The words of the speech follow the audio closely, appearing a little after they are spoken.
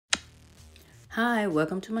Hi,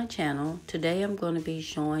 welcome to my channel. Today I'm going to be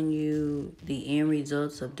showing you the end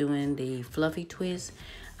results of doing the fluffy twist.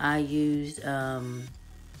 I used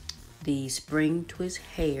the spring twist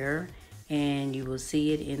hair, and you will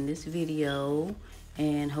see it in this video,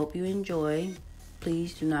 and hope you enjoy.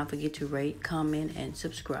 Please do not forget to rate, comment, and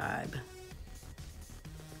subscribe.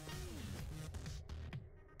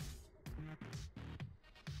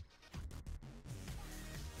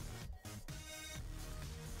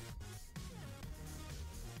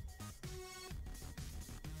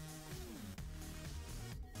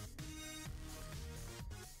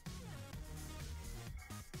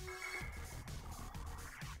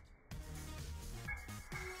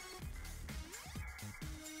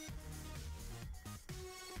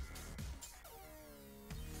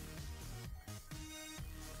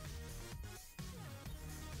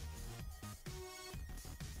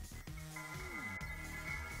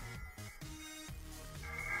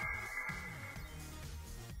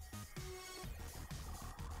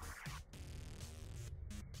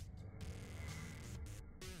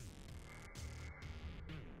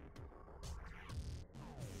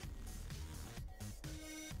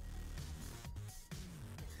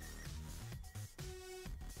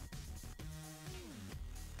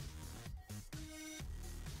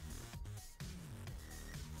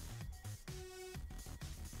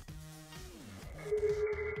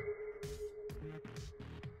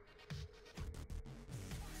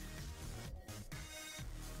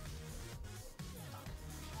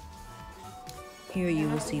 Here you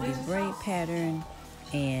will see the braid pattern,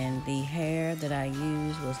 and the hair that I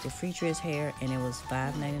used was the fretress hair, and it was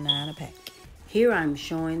 $5.99 a pack. Here I'm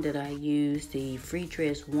showing that I used the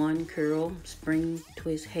fretress 1 curl spring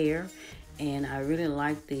twist hair, and I really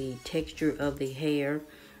like the texture of the hair.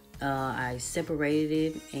 I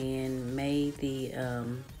separated it and made the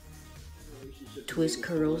twist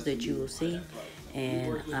curls that you will see,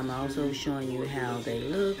 and I'm also showing you how they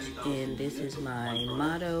look. And this is my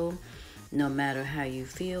motto: no matter how you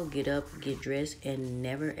feel, get up, get dressed, and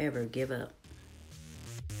never ever give up.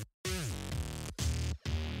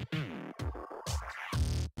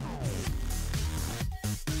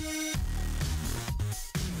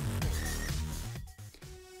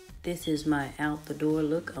 This is my out the door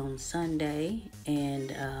look on Sunday,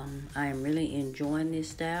 and I am really enjoying this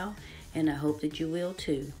style, and I hope that you will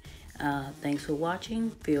too. Thanks for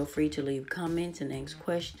watching. Feel free to leave comments and ask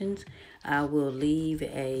questions. I will leave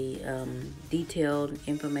a detailed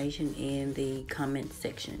information in the comment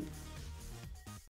section.